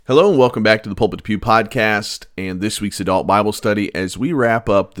Hello and welcome back to the Pulpit to Pew podcast and this week's adult Bible study as we wrap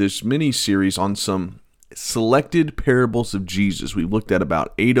up this mini-series on some selected parables of Jesus. We've looked at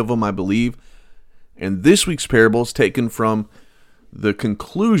about 8 of them, I believe, and this week's parable is taken from the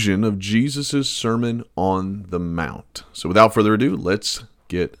conclusion of Jesus' Sermon on the Mount. So without further ado, let's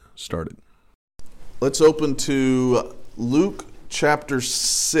get started. Let's open to Luke chapter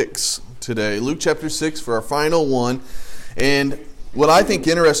 6 today. Luke chapter 6 for our final one. And what I think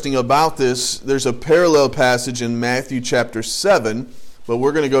interesting about this, there's a parallel passage in Matthew chapter 7, but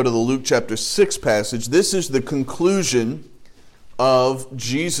we're going to go to the Luke chapter 6 passage. This is the conclusion of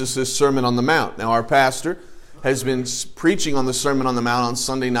Jesus' Sermon on the Mount. Now, our pastor has been preaching on the Sermon on the Mount on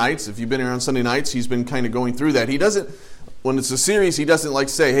Sunday nights. If you've been here on Sunday nights, he's been kind of going through that. He doesn't, when it's a series, he doesn't like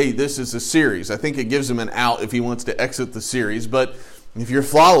to say, hey, this is a series. I think it gives him an out if he wants to exit the series. But if you're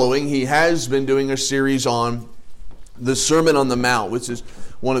following, he has been doing a series on the Sermon on the Mount, which is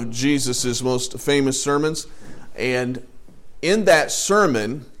one of Jesus' most famous sermons. And in that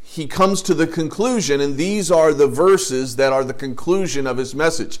sermon, he comes to the conclusion, and these are the verses that are the conclusion of his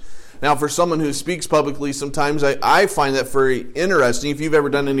message. Now, for someone who speaks publicly, sometimes I find that very interesting. If you've ever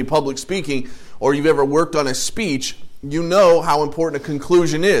done any public speaking or you've ever worked on a speech, you know how important a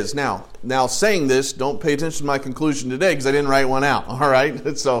conclusion is. Now saying this, don't pay attention to my conclusion today because I didn't write one out, all right?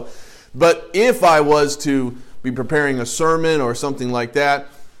 But if I was to be preparing a sermon or something like that,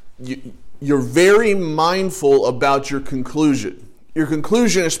 you're very mindful about your conclusion. Your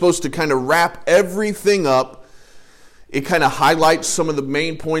conclusion is supposed to kind of wrap everything up. It kind of highlights some of the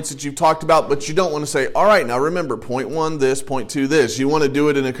main points that you've talked about, but you don't want to say, all right, now remember, point 1 this, point 2 this. You want to do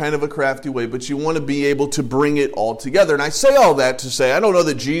it in a kind of a crafty way, but you want to be able to bring it all together. And I say all that to say, I don't know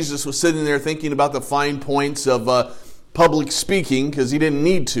that Jesus was sitting there thinking about the fine points of public speaking, because he didn't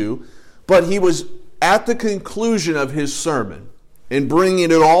need to, but he was at the conclusion of his sermon and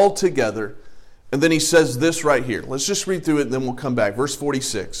bringing it all together. And then he says this right here. Let's just read through it and then we'll come back. Verse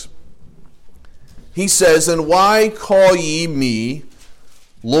 46. He says, "And why call ye me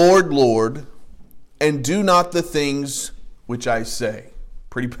Lord, Lord, and do not the things which I say?"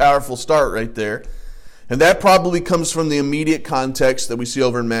 Pretty powerful start right there. And that probably comes from the immediate context that we see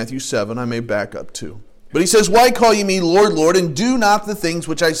over in Matthew 7. I may back up too. But he says, "Why call ye me Lord, Lord, and do not the things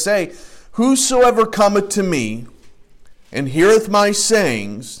which I say? Whosoever cometh to me and heareth my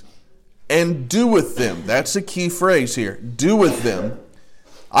sayings and doeth them," that's a key phrase here, doeth them,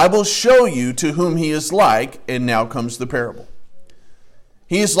 "I will show you to whom he is like." And now comes the parable.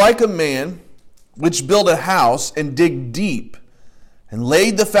 "He is like a man which built a house and digged deep and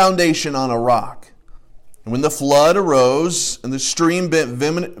laid the foundation on a rock. And when the flood arose and the stream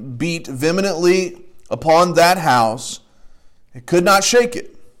beat vehemently upon that house, it could not shake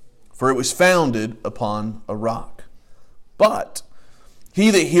it, for it was founded upon a rock. But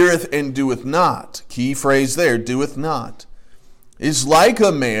he that heareth and doeth not," key phrase there, doeth not, "is like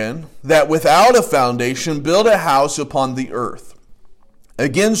a man that without a foundation built a house upon the earth,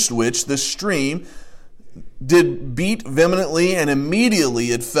 against which the stream did beat vehemently, and immediately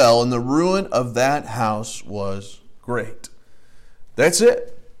it fell, and the ruin of that house was great." That's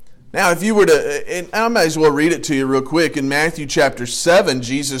it. Now, if you were to, and I might as well read it to you real quick. In Matthew chapter 7,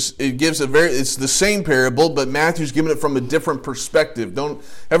 Jesus, it's the same parable, but Matthew's giving it from a different perspective. Don't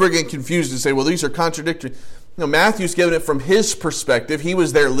ever get confused and say, well, these are contradictory. No, Matthew's giving it from his perspective. He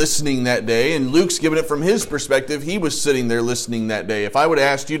was there listening that day, and Luke's giving it from his perspective. He was sitting there listening that day. If I would have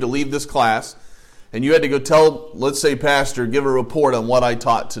asked you to leave this class, and you had to go tell, let's say, pastor, give a report on what I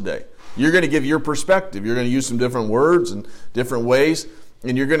taught today. You're going to give your perspective. You're going to use some different words and different ways,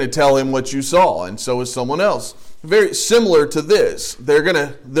 and you're going to tell him what you saw, and so is someone else. Very similar to this.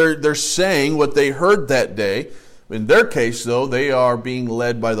 They're saying what they heard that day. In their case, though, they are being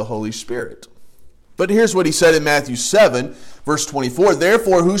led by the Holy Spirit. But here's what he said in Matthew 7, verse 24.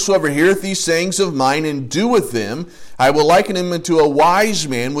 "Therefore, whosoever heareth these sayings of mine and doeth them, I will liken him unto a wise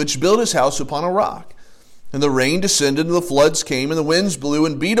man which built his house upon a rock. And the rain descended, and the floods came, and the winds blew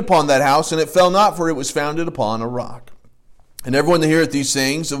and beat upon that house, and it fell not, for it was founded upon a rock. And everyone that heareth these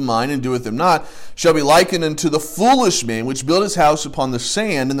sayings of mine and doeth them not shall be likened unto the foolish man which built his house upon the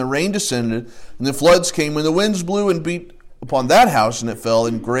sand, and the rain descended, and the floods came, and the winds blew and beat upon that house, and it fell,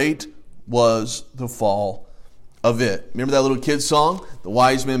 and great was the fall of it." Remember that little kid song? The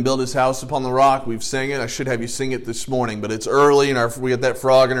wise man built his house upon the rock. We've sang it. I should have you sing it this morning, but it's early, and we got that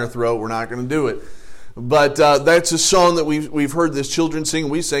frog in our throat. We're not going to do it. But that's a song that we've heard this children sing.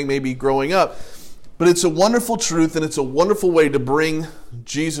 We sang maybe growing up. But it's a wonderful truth, and it's a wonderful way to bring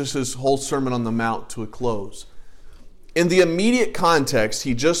Jesus' whole Sermon on the Mount to a close. in the immediate context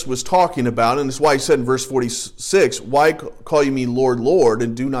he just was talking about, and it's why he said in verse 46, why call you me Lord, Lord,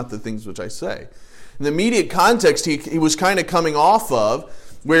 and do not the things which I say? In the immediate context, he was kind of coming off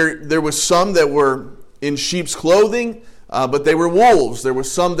of where there was some that were in sheep's clothing, but they were wolves. There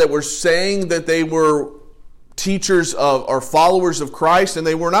was some that were saying that they were teachers of or followers of Christ, and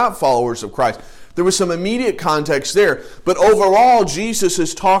they were not followers of Christ. There was some immediate context there. But overall, Jesus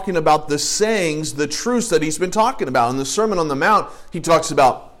is talking about the sayings, the truths that he's been talking about. In the Sermon on the Mount, he talks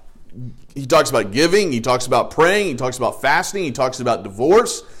about giving, he talks about praying, he talks about fasting, he talks about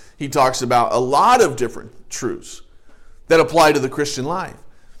divorce, he talks about a lot of different truths that apply to the Christian life.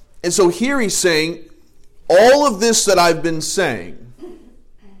 And so here he's saying, all of this that I've been saying,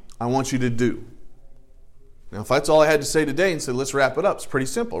 I want you to do. Now, if that's all I had to say today and say, let's wrap it up, it's pretty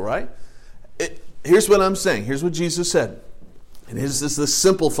simple, right? Here's what I'm saying. Here's what Jesus said. And this is the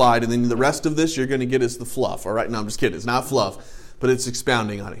simplified, and then the rest of this you're going to get is the fluff. All right? No, I'm just kidding. It's not fluff, but it's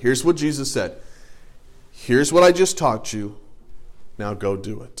expounding on it. Here's what Jesus said. Here's what I just taught you. Now go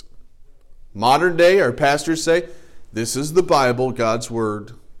do it. Modern day, our pastors say, this is the Bible, God's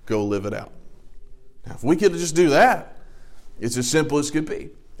Word. Go live it out. Now, if we could just do that, it's as simple as could be.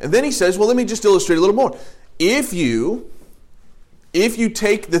 And then he says, well, let me just illustrate a little more. If you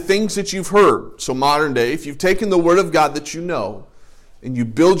take the things that you've heard, so modern day, if you've taken the Word of God that you know, and you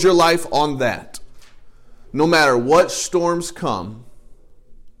build your life on that, no matter what storms come,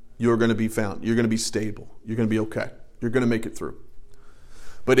 you're going to be found. You're going to be stable. You're going to be okay. You're going to make it through.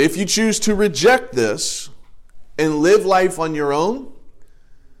 But if you choose to reject this and live life on your own,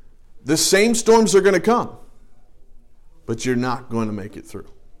 the same storms are going to come, but you're not going to make it through.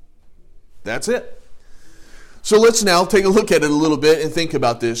 That's it. So let's now take a look at it a little bit and think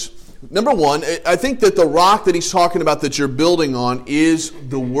about this. Number one, I think that the rock that he's talking about that you're building on is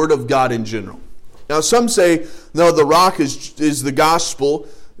the Word of God in general. Now some say, no, the rock is the gospel.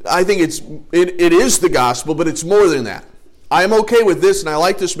 I think it is the gospel, but it's more than that. I am okay with this, and I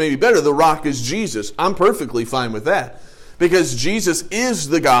like this maybe better. The rock is Jesus. I'm perfectly fine with that. Because Jesus is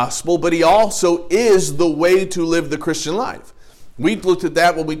the gospel, but he also is the way to live the Christian life. We looked at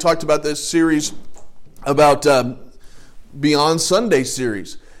that when we talked about this series about Beyond Sunday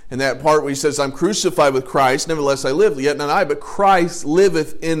series. And that part where he says, I'm crucified with Christ, nevertheless I live, yet not I, but Christ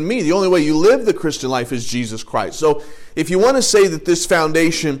liveth in me. The only way you live the Christian life is Jesus Christ. So if you want to say that this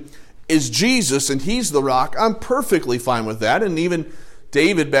foundation is Jesus and he's the rock, I'm perfectly fine with that. And even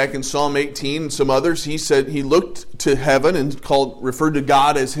David back in Psalm 18 and some others, he said he looked to heaven and referred to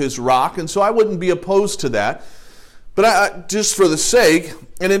God as his rock. And so I wouldn't be opposed to that. But just for the sake,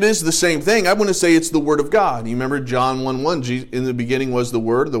 and it is the same thing, I want to say it's the Word of God. You remember John 1:1, in the beginning was the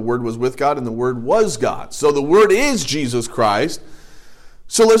Word was with God, and the Word was God. So the Word is Jesus Christ.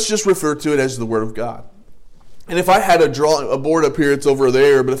 So let's just refer to it as the Word of God. And if I had a board up here, it's over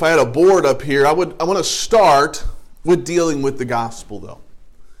there, but if I had a board up here, I want to start with dealing with the gospel, though.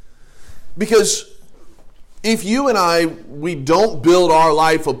 Because if you and we don't build our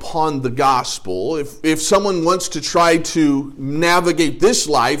life upon the gospel, if someone wants to try to navigate this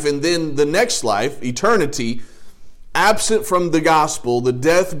life and then the next life, eternity, absent from the gospel, the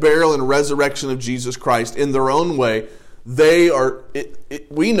death, burial, and resurrection of Jesus Christ in their own way,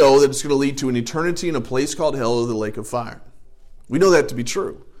 we know that it's going to lead to an eternity in a place called hell or the lake of fire. We know that to be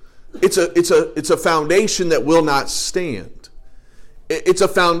true. It's a foundation that will not stand. It's a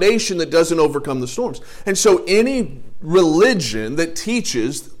foundation that doesn't overcome the storms. And so any religion that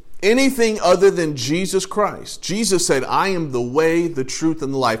teaches anything other than Jesus Christ, Jesus said, I am the way, the truth,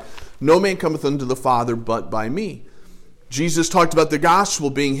 and the life. No man cometh unto the Father but by me. Jesus talked about the gospel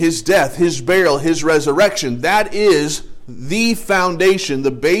being his death, his burial, his resurrection. That is the foundation,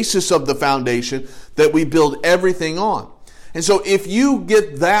 the basis of the foundation that we build everything on. And so if you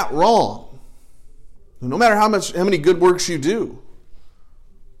get that wrong, no matter how many good works you do,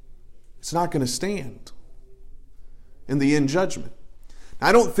 it's not going to stand in the end judgment.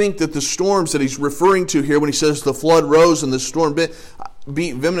 I don't think that the storms that he's referring to here when he says the flood rose and the storm beat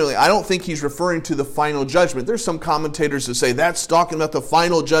vehemently, I don't think he's referring to the final judgment. There's some commentators that say that's talking about the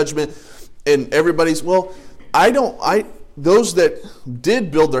final judgment and everybody's, those that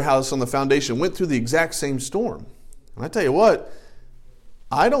did build their house on the foundation went through the exact same storm. And I tell you what,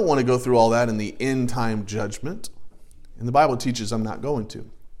 I don't want to go through all that in the end time judgment. And the Bible teaches I'm not going to.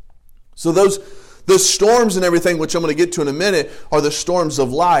 So the storms and everything, which I'm going to get to in a minute, are the storms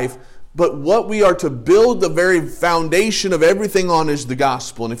of life. But what we are to build the very foundation of everything on is the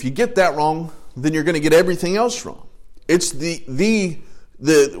gospel. And if you get that wrong, then you're going to get everything else wrong. It's the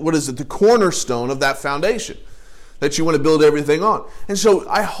cornerstone of that foundation. that you want to build everything on. And so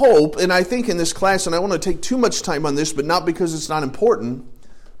I hope, and I think in this class, and I want to take too much time on this, but not because it's not important,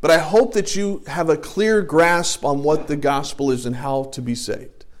 but I hope that you have a clear grasp on what the gospel is and how to be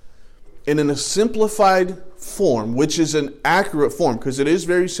saved. And in a simplified form, which is an accurate form, because it is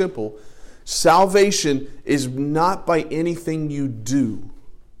very simple, salvation is not by anything you do.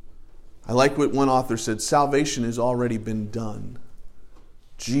 I like what one author said, salvation has already been done.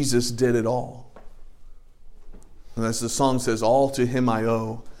 Jesus did it all. And as the song says, all to him I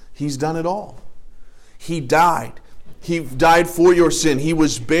owe. He's done it all. He died. He died for your sin. He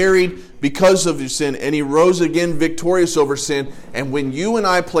was buried because of your sin, and he rose again victorious over sin. And when you and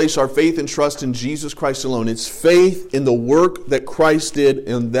I place our faith and trust in Jesus Christ alone, it's faith in the work that Christ did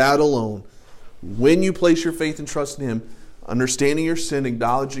and that alone. When you place your faith and trust in him, understanding your sin,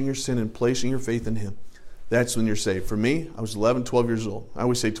 acknowledging your sin, and placing your faith in him, that's when you're saved. For me, I was 11, 12 years old. I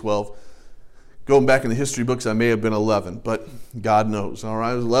always say 12. Going back in the history books, I may have been 11, but God knows. All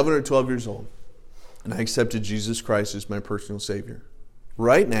right, I was 11 or 12 years old, and I accepted Jesus Christ as my personal Savior.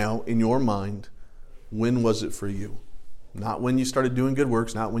 Right now, in your mind, when was it for you? Not when you started doing good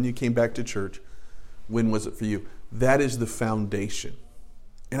works, not when you came back to church. When was it for you? That is the foundation.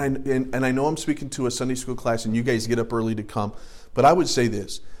 And I know I'm speaking to a Sunday school class, and you guys get up early to come, but I would say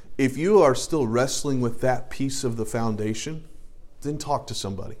this. If you are still wrestling with that piece of the foundation, then talk to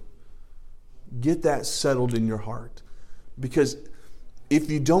somebody. Get that settled in your heart. Because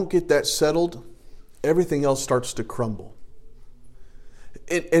if you don't get that settled, everything else starts to crumble.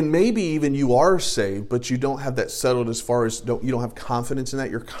 And maybe even you are saved, but you don't have that settled as far as you don't have confidence in that.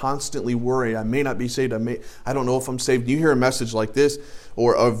 You're constantly worried. I may not be saved. I don't know if I'm saved. You hear a message like this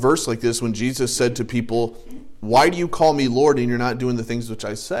or a verse like this when Jesus said to people, why do you call me Lord and you're not doing the things which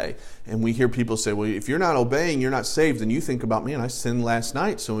I say? And we hear people say, well, if you're not obeying, you're not saved. And you think about, man, I sinned last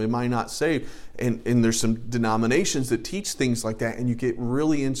night, so am I not saved? And there's some denominations that teach things like that, and you get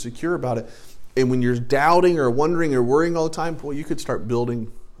really insecure about it. And when you're doubting or wondering or worrying all the time, boy, you could start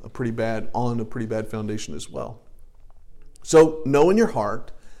building a pretty bad foundation as well. So know in your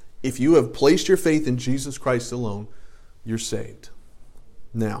heart, if you have placed your faith in Jesus Christ alone, you're saved.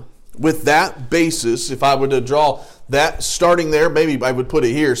 Now, with that basis, if I were to draw that starting there, maybe I would put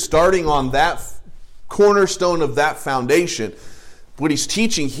it here, starting on that cornerstone of that foundation, what he's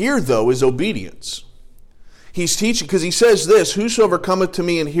teaching here, though, is obedience. He's teaching, because he says this, whosoever cometh to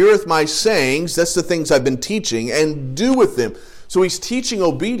me and heareth my sayings, that's the things I've been teaching, and doeth them. So he's teaching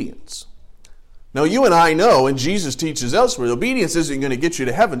obedience. Now you and I know, and Jesus teaches elsewhere, obedience isn't going to get you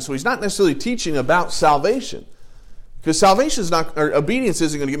to heaven, so he's not necessarily teaching about salvation. Because obedience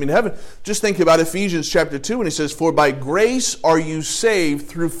isn't going to get me to heaven. Just think about Ephesians chapter 2 when he says, for by grace are you saved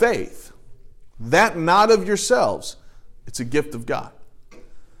through faith. That not of yourselves, it's a gift of God.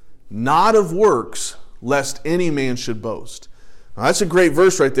 Not of works, lest any man should boast. Now, that's a great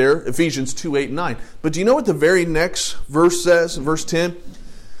verse right there, Ephesians 2, 8, and 9. But do you know what the very next verse says, verse 10?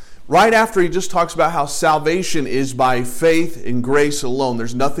 Right after he just talks about how salvation is by faith and grace alone.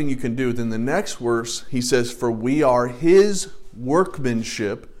 There's nothing you can do. Then the next verse, he says, for we are his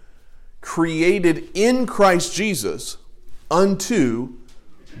workmanship, created in Christ Jesus unto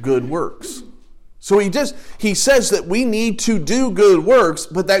good works. So he says that we need to do good works,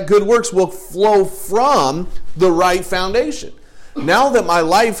 but that good works will flow from the right foundation. Now that my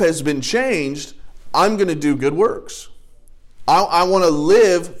life has been changed, I'm going to do good works. I want to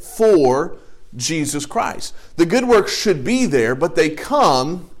live for Jesus Christ. The good works should be there, but they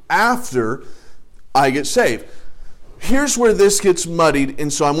come after I get saved. Here's where this gets muddied,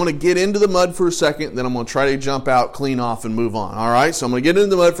 and so I'm going to get into the mud for a second, then I'm going to try to jump out, clean off, and move on. All right? So I'm going to get into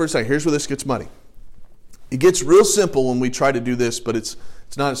the mud for a second. Here's where this gets muddy. It gets real simple when we try to do this, but it's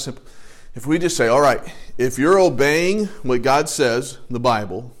not as simple. If we just say, all right, if you're obeying what God says in the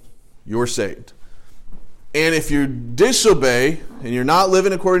Bible, you're saved. And if you disobey and you're not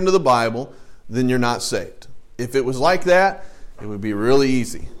living according to the Bible, then you're not saved. If it was like that, it would be really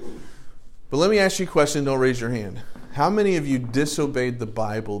easy. But let me ask you a question, don't raise your hand. How many of you disobeyed the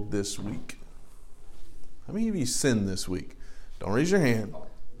Bible this week? How many of you sinned this week? Don't raise your hand.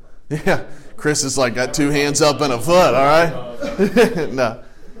 Yeah, Chris is like got two hands up and a foot, all right? No.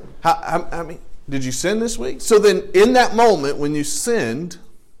 I mean, did you sin this week? So then in that moment when you sinned,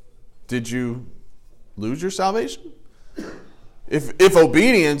 did you lose your salvation? If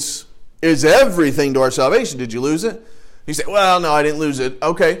obedience is everything to our salvation, did you lose it? You say, well, no, I didn't lose it.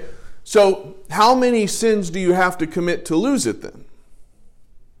 Okay, so how many sins do you have to commit to lose it then?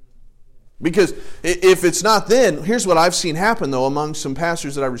 Because if it's not then, here's what I've seen happen, though, among some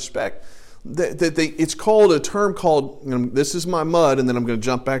pastors that I respect. It's called a term called, this is my mud, and then I'm going to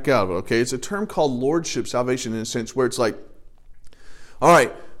jump back out of it, okay? It's a term called lordship salvation in a sense where it's like, all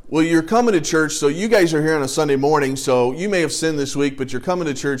right, well, you're coming to church, so you guys are here on a Sunday morning, so you may have sinned this week, but you're coming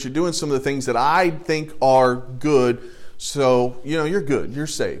to church, you're doing some of the things that I think are good, so, you're good, you're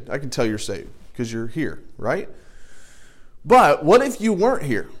saved. I can tell you're saved because you're here, right? But what if you weren't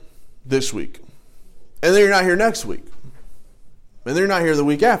here this week, and then you're not here next week, and then you're not here the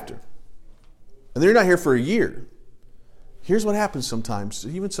week after? And they're not here for a year. Here's what happens sometimes.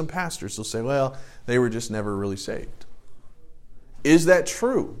 Even some pastors will say, well, they were just never really saved. Is that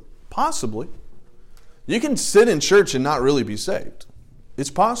true? Possibly. You can sit in church and not really be saved. It's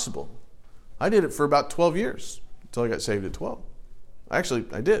possible. I did it for about 12 years until I got saved at 12. Actually,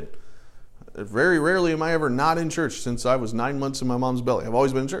 I did. Very rarely am I ever not in church since I was 9 months in my mom's belly. I've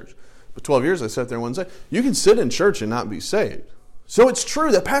always been in church. But 12 years I sat there one day. You can sit in church and not be saved. So it's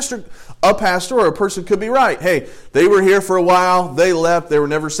true that a pastor or a person could be right. Hey, they were here for a while, they left, they were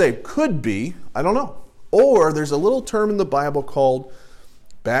never saved. Could be, I don't know. Or there's a little term in the Bible called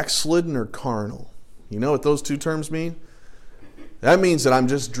backslidden or carnal. You know what those two terms mean? That means that I'm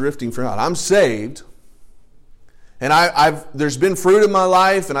just drifting from God. I'm saved, and there's been fruit in my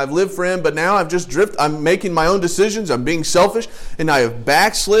life, and I've lived for Him, but now I've just drifted. I'm making my own decisions, I'm being selfish, and I have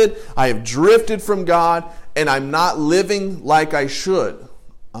backslid, I have drifted from God, and I'm not living like I should.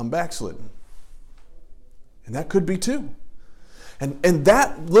 I'm backslidden. And that could be too. And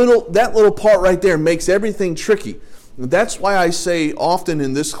that little part right there makes everything tricky. That's why I say often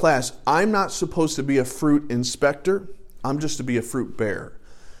in this class, I'm not supposed to be a fruit inspector. I'm just to be a fruit bearer.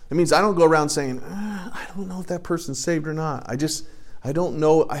 That means I don't go around saying, I don't know if that person's saved or not. I don't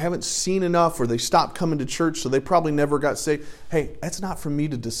know. I haven't seen enough, or they stopped coming to church, so they probably never got saved. Hey, that's not for me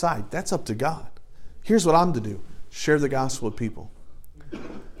to decide. That's up to God. Here's what I'm to do. Share the gospel with people.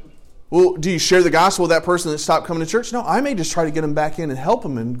 Well, do you share the gospel with that person that stopped coming to church? No, I may just try to get them back in and help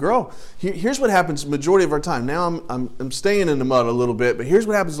them and grow. Here's what happens the majority of our time. Now I'm staying in the mud a little bit, but here's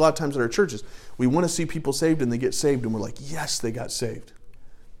what happens a lot of times at our churches. We want to see people saved, and they get saved, and we're like, yes, they got saved.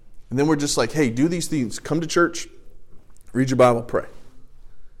 And then we're just like, hey, do these things. Come to church, read your Bible, pray.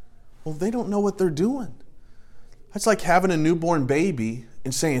 Well, they don't know what they're doing. That's like having a newborn baby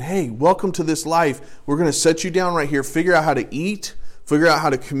and saying, hey, welcome to this life. We're going to set you down right here. Figure out how to eat. Figure out how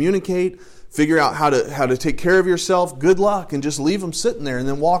to communicate. Figure out how to take care of yourself. Good luck. And just leave them sitting there and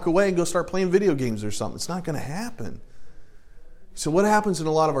then walk away and go start playing video games or something. It's not going to happen. So what happens in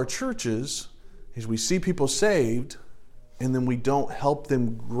a lot of our churches is we see people saved and then we don't help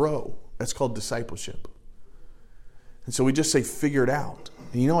them grow. That's called discipleship. And so we just say, figure it out.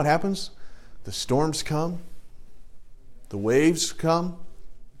 And you know what happens? The storms come. The waves come.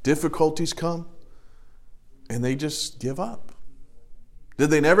 Difficulties come. And they just give up. Did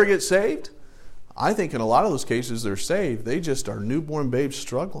they never get saved? I think in a lot of those cases they're saved. They just are newborn babes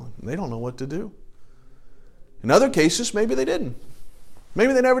struggling. They don't know what to do. In other cases, maybe they didn't.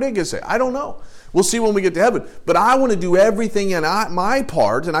 Maybe they never did get saved. I don't know. We'll see when we get to heaven. But I want to do everything in my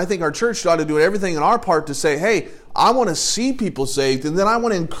part, and I think our church ought to do everything in our part to say, hey, I want to see people saved, and then I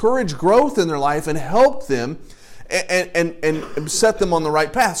want to encourage growth in their life and help them and set them on the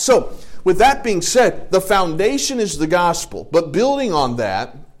right path. So, with that being said, the foundation is the gospel. But building on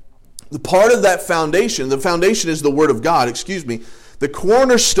that, the part of that foundation, the foundation is the Word of God, the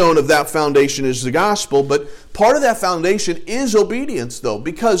cornerstone of that foundation is the gospel, but part of that foundation is obedience, though.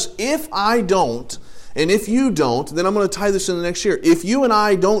 Because if I don't, and if you don't, then I'm going to tie this in the next year. If you and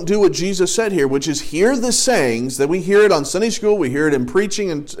I don't do what Jesus said here, which is hear the sayings, that we hear it on Sunday school, we hear it in preaching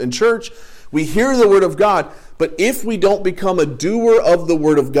in church, we hear the Word of God, but if we don't become a doer of the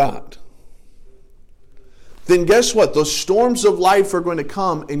Word of God, then guess what? Those storms of life are going to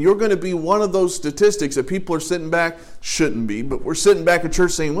come, and you're going to be one of those statistics that people are sitting back, shouldn't be, but we're sitting back at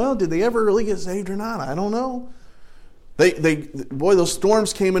church saying, well, did they ever really get saved or not? I don't know. Those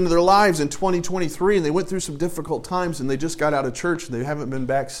storms came into their lives in 2023, and they went through some difficult times, and they just got out of church, and they haven't been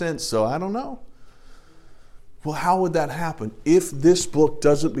back since, so I don't know. Well, how would that happen? If this book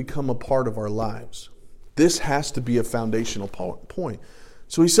doesn't become a part of our lives, this has to be a foundational point.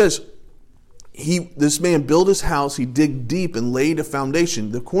 So he says, this man built his house, he digged deep and laid a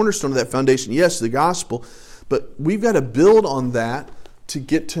foundation. The cornerstone of that foundation, yes, the gospel, but we've got to build on that to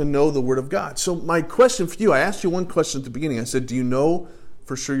get to know the Word of God. So my question for you, I asked you one question at the beginning. I said, do you know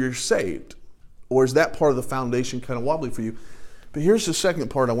for sure you're saved? Or is that part of the foundation kind of wobbly for you? But here's the second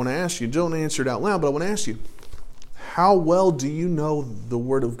part I want to ask you. Don't answer it out loud, but I want to ask you, how well do you know the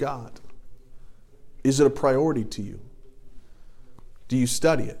Word of God? Is it a priority to you? Do you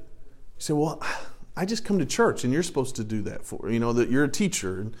study it? You say, well, I just come to church, and you're supposed to do that that you're a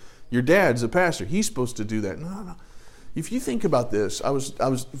teacher, and Your dad's a pastor. He's supposed to do that. No. If you think about this, I'm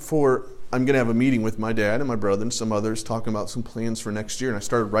going to have a meeting with my dad and my brother and some others talking about some plans for next year, and I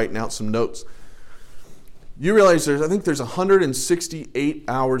started writing out some notes. You realize I think there's 168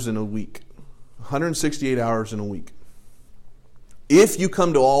 hours in a week. 168 hours in a week. If you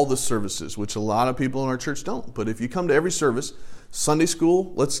come to all the services, which a lot of people in our church don't, but if you come to every service, Sunday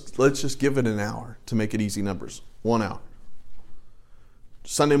school, let's just give it an hour to make it easy numbers. 1 hour.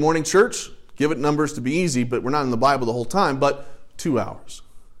 Sunday morning church, give it numbers to be easy, but we're not in the Bible the whole time, but 2 hours.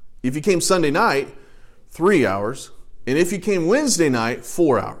 If you came Sunday night, 3 hours. And if you came Wednesday night,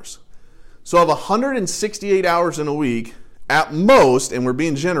 4 hours. So of 168 hours in a week, at most, and we're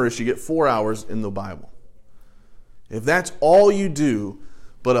being generous, you get 4 hours in the Bible. If that's all you do,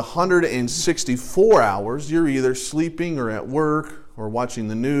 but 164 hours, you're either sleeping or at work or watching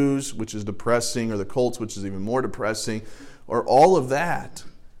the news, which is depressing, or the Colts, which is even more depressing, or all of that.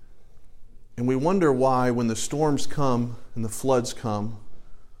 And we wonder why when the storms come and the floods come,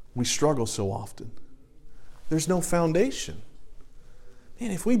 we struggle so often. There's no foundation.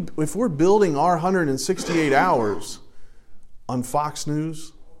 Man, if we're building our 168 hours on Fox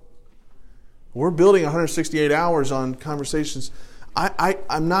News, we're building 168 hours on conversations.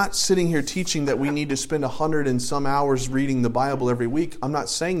 I'm not sitting here teaching that we need to spend 100 and some hours reading the Bible every week. I'm not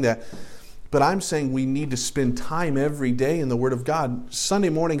saying that. But I'm saying we need to spend time every day in the Word of God. Sunday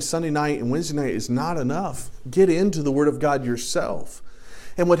morning, Sunday night, and Wednesday night is not enough. Get into the Word of God yourself.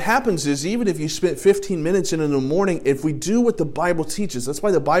 And what happens is, even if you spent 15 minutes in the morning, if we do what the Bible teaches, that's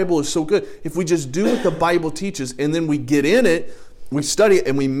why the Bible is so good. If we just do what the Bible teaches and then we get in it, we study it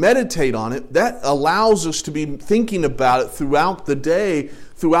and we meditate on it, that allows us to be thinking about it throughout the day,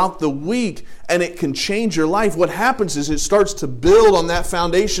 throughout the week, and it can change your life. What happens is it starts to build on that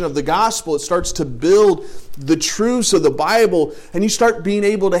foundation of the gospel. It starts to build the truths of the Bible, and you start being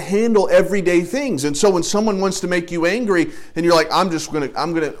able to handle everyday things. And so when someone wants to make you angry, and you're like, I'm going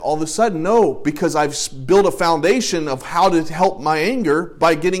to, all of a sudden, no, because I've built a foundation of how to help my anger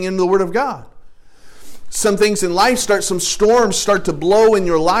by getting into the Word of God. Some things in life some storms start to blow in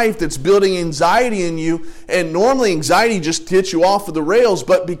your life that's building anxiety in you. And normally anxiety just gets you off of the rails.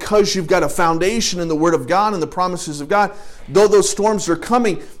 But because you've got a foundation in the Word of God and the promises of God, though those storms are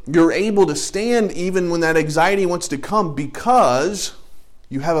coming, you're able to stand even when that anxiety wants to come because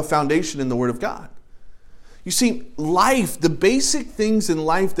you have a foundation in the Word of God. You see, life, the basic things in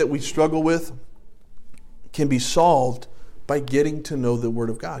life that we struggle with can be solved by getting to know the Word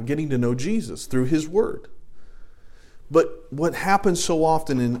of God, getting to know Jesus through His Word. But what happens so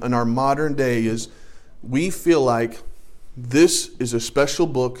often in our modern day is we feel like this is a special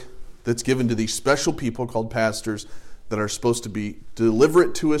book that's given to these special people called pastors that are supposed to deliver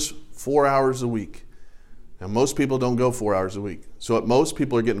it to us 4 hours a week. Now, most people don't go 4 hours a week. So at most,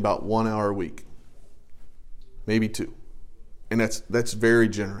 people are getting about 1 hour a week, maybe 2. And that's very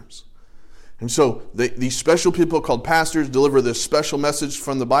generous. And so these special people called pastors deliver this special message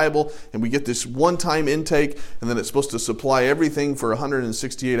from the Bible, and we get this one-time intake, and then it's supposed to supply everything for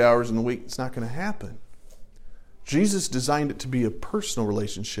 168 hours in a week. It's not going to happen. Jesus designed it to be a personal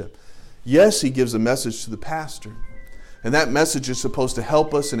relationship. Yes, He gives a message to the pastor, and that message is supposed to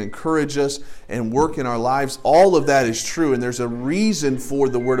help us and encourage us and work in our lives. All of that is true, and there's a reason for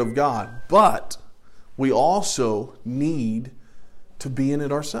the Word of God. But we also need to be in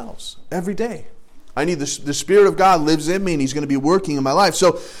it ourselves every day. I need the Spirit of God lives in me, and He's going to be working in my life.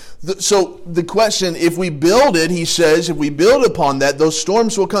 So the question, if we build it, He says, if we build upon that, those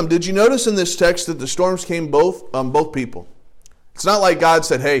storms will come. Did you notice in this text that the storms came both people? It's not like God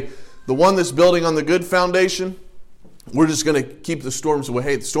said, hey, the one that's building on the good foundation, we're just going to keep the storms away.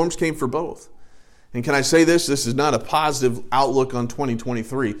 Hey, the storms came for both. And can I say this? This is not a positive outlook on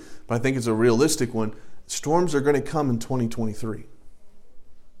 2023, but I think it's a realistic one. Storms are going to come in 2023.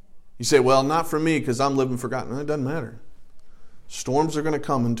 You say, well, not for me because I'm living for God. No, it doesn't matter. Storms are going to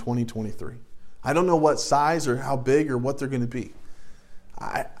come in 2023. I don't know what size or how big or what they're going to be.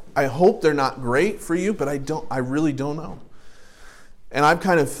 I hope they're not great for you, but I really don't know. And I've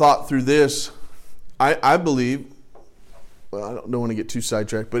kind of thought through this. I believe, well, I don't want to get too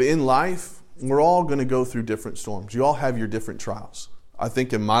sidetracked, but in life, we're all going to go through different storms. You all have your different trials. I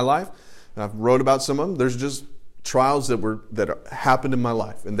think in my life, and I've wrote about some of them, there's just trials that happened in my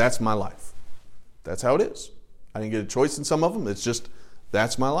life, and that's my life. That's how it is. I didn't get a choice in some of them. It's just,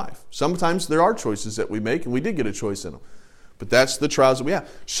 that's my life. Sometimes there are choices that we make, and we did get a choice in them. But that's the trials that we have.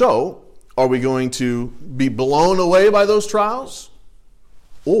 So, are we going to be blown away by those trials?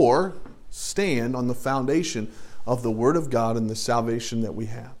 Or stand on the foundation of the Word of God and the salvation that we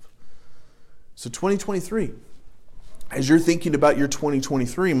have? So 2023, as you're thinking about your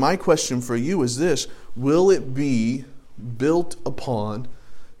 2023, my question for you is this: will it be built upon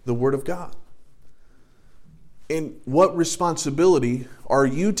the Word of God? And what responsibility are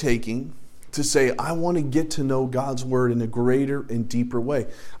you taking to say, I want to get to know God's Word in a greater and deeper way?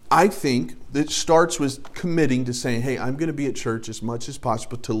 I think that starts with committing to saying, hey, I'm going to be at church as much as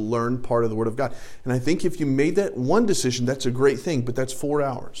possible to learn part of the Word of God. And I think if you made that one decision, that's a great thing, but that's 4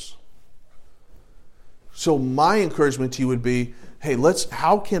 hours. So my encouragement to you would be, hey,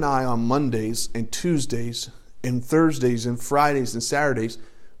 how can I on Mondays and Tuesdays and Thursdays and Fridays and Saturdays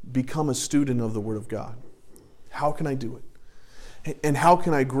become a student of the Word of God? How can I do it? And how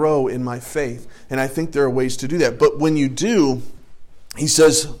can I grow in my faith? And I think there are ways to do that. But when you do, he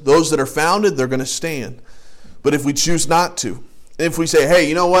says, those that are founded, they're going to stand. But if we choose not to, if we say, hey,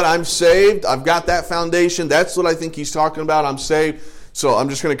 you know what, I'm saved, I've got that foundation, that's what I think he's talking about, I'm saved, so I'm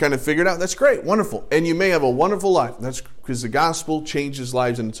just going to kind of figure it out. That's great, wonderful. And you may have a wonderful life. That's because the gospel changes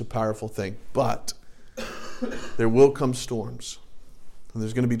lives and it's a powerful thing. But there will come storms. And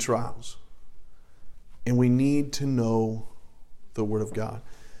there's going to be trials. And we need to know the Word of God.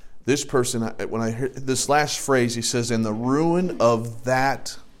 This person, when I heard this last phrase, he says, in the ruin of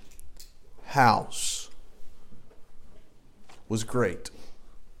that house was great.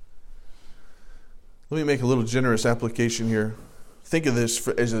 Let me make a little generous application here. Think of this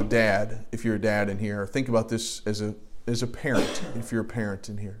as a dad, if you're a dad in here. Or think about this as a parent, if you're a parent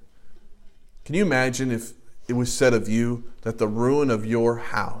in here. Can you imagine if it was said of you that the ruin of your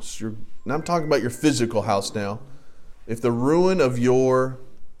house, and I'm talking about your physical house now, if the ruin of your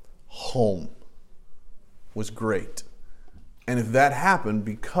home was great, and if that happened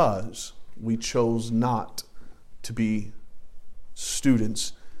because we chose not to be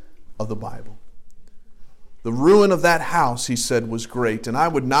students of the Bible. The ruin of that house, he said, was great. And I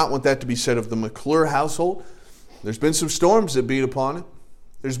would not want that to be said of the McClure household. There's been some storms that beat upon it.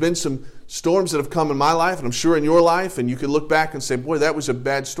 There's been some storms that have come in my life, and I'm sure in your life, and you could look back and say, boy, that was a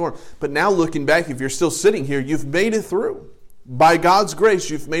bad storm. But now looking back, if you're still sitting here, you've made it through. By God's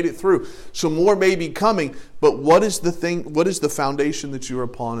grace, you've made it through. So more may be coming, but what is the foundation that you're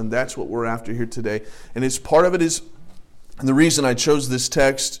upon? And that's what we're after here today. And it's part of it is, and the reason I chose this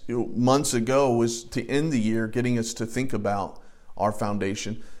text months ago was to end the year getting us to think about our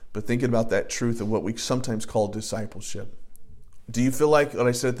foundation, but thinking about that truth of what we sometimes call discipleship. Do you feel like what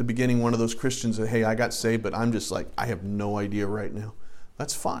I said at the beginning, one of those Christians that, hey, I got saved, but I'm just like, I have no idea right now?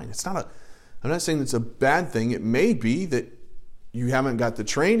 That's fine. I'm not saying it's a bad thing. It may be that you haven't got the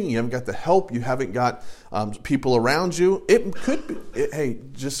training, you haven't got the help, you haven't got people around you. It could be, hey,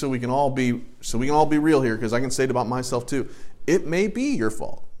 just so we can all be real here, because I can say it about myself too. It may be your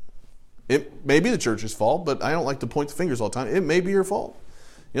fault. It may be the church's fault, but I don't like to point the fingers all the time. It may be your fault.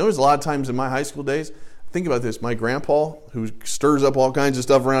 You know, there's a lot of times in my high school days, think about this. My grandpa, who stirs up all kinds of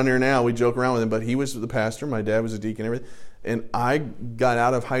stuff around here now, we joke around with him, but he was the pastor. My dad was a deacon and everything. And I got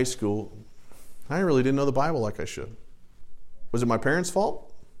out of high school, I really didn't know the Bible like I should. Was it my parents'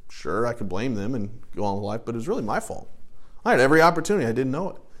 fault? Sure, I could blame them and go on with life, but it was really my fault. I had every opportunity. I didn't know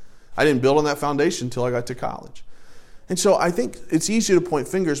it. I didn't build on that foundation until I got to college. And so I think it's easy to point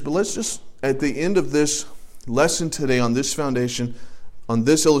fingers, but let's just, at the end of this lesson today on this foundation, on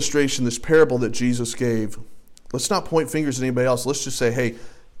this illustration, this parable that Jesus gave, let's not point fingers at anybody else. Let's just say, hey,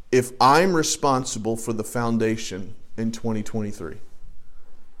 if I'm responsible for the foundation in 2023,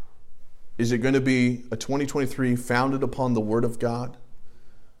 is it going to be a 2023 founded upon the Word of God?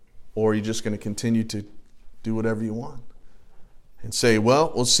 Or are you just going to continue to do whatever you want? And say,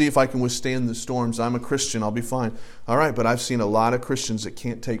 well, we'll see if I can withstand the storms. I'm a Christian, I'll be fine. All right, but I've seen a lot of Christians that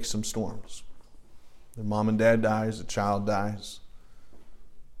can't take some storms. Their mom and dad dies, a child dies.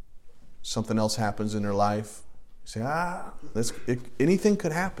 Something else happens in their life. You say, anything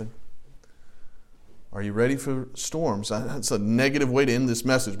could happen. Are you ready for storms? That's a negative way to end this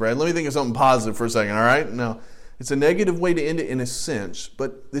message, Brad. Let me think of something positive for a second, all right? No, it's a negative way to end it in a sense,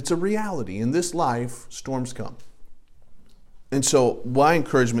 but it's a reality. In this life, storms come. And so my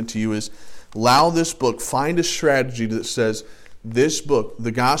encouragement to you is allow this book, find a strategy that says, this book,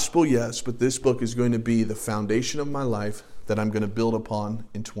 the gospel, yes, but this book is going to be the foundation of my life that I'm going to build upon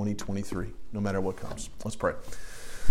in 2023, no matter what comes. Let's pray.